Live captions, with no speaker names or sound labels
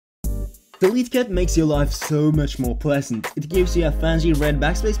Delete Cut makes your life so much more pleasant. It gives you a fancy red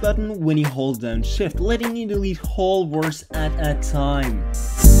backspace button when you hold down Shift, letting you delete whole words at a time.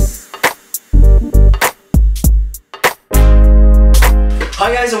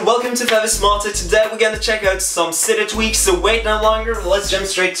 Hi guys and welcome to Forever Smarter. Today we're gonna check out some Cydia tweaks, so wait no longer, let's jump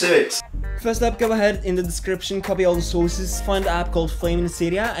straight to it. First up, go ahead in the description, copy all the sources, find the app called Flame in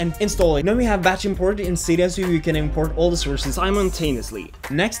Cydia and install it. Now we have batch import in Cydia so you can import all the sources simultaneously.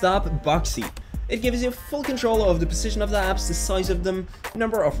 Next up, Boxy. It gives you full control of the position of the apps, the size of them,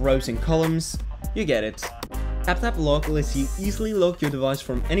 number of rows and columns. You get it. Tap Lock lets you easily lock your device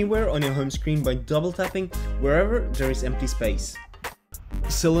from anywhere on your home screen by double tapping wherever there is empty space.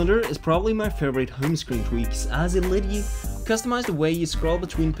 Cylinder is probably my favorite home screen tweaks as it let you customize the way you scroll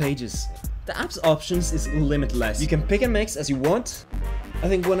between pages. The app's options is limitless. You can pick and mix as you want. I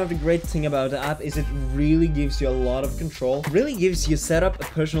think one of the great things about the app is it really gives you a lot of control. It really gives your setup a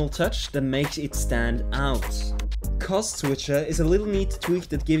personal touch that makes it stand out. CastSwitcher is a little neat tweak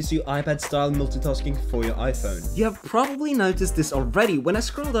that gives you iPad-style multitasking for your iPhone. You have probably noticed this already. When I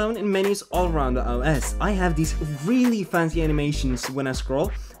scroll down in menus all around the OS, I have these really fancy animations when I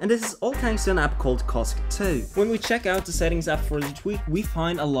scroll, and this is all thanks to an app called Cask too. When we check out the settings app for the tweak, we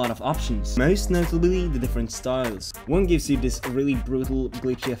find a lot of options, most notably the different styles. One gives you this really brutal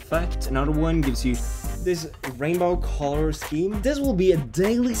glitchy effect, another one gives you this rainbow color scheme. This will be a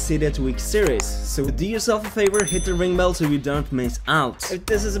daily Cydia tweak series, so do yourself a favor, hit the ring bell so you don't miss out. If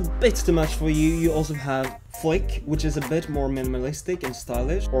this is a bit too much for you, you also have Flick, which is a bit more minimalistic and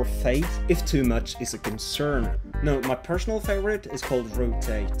stylish, or Fade, if too much is a concern. No, my personal favorite is called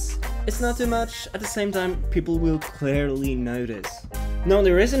Rotate. It's not too much, at the same time people will clearly notice. Now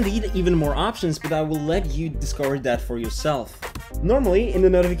there is indeed even more options, but I will let you discover that for yourself. Normally, in the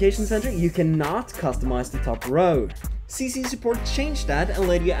notification center, you cannot customize the top row. CCSupport changed that and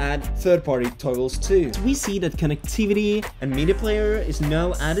let you add third-party toggles too. So we see that connectivity and media player is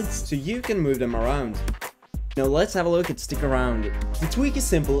now added so you can move them around. Now let's have a look at StickAround. The tweak is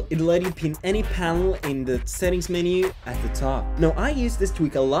simple, it'll let you pin any panel in the settings menu at the top. Now I use this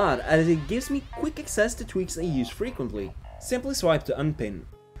tweak a lot as it gives me quick access to tweaks I use frequently. Simply swipe to unpin.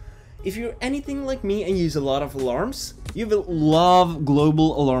 If you're anything like me and use a lot of alarms, you will love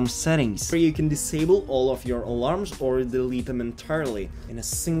GlobAlarm Settings, where you can disable all of your alarms or delete them entirely in a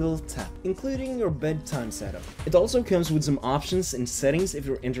single tap, including your bedtime setup. It also comes with some options in settings if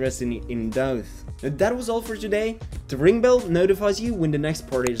you're interested in those. Now that was all for today. The ring bell notifies you when the next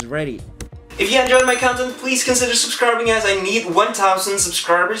party is ready. If you enjoyed my content, please consider subscribing as I need 1000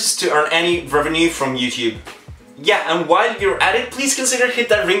 subscribers to earn any revenue from YouTube. Yeah, and while you're at it, please consider hit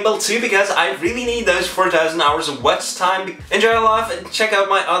that ring bell too, because I really need those 4000 hours of watch time. Enjoy your life and check out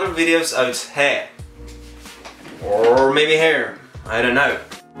my other videos out here. Or maybe here, I don't know.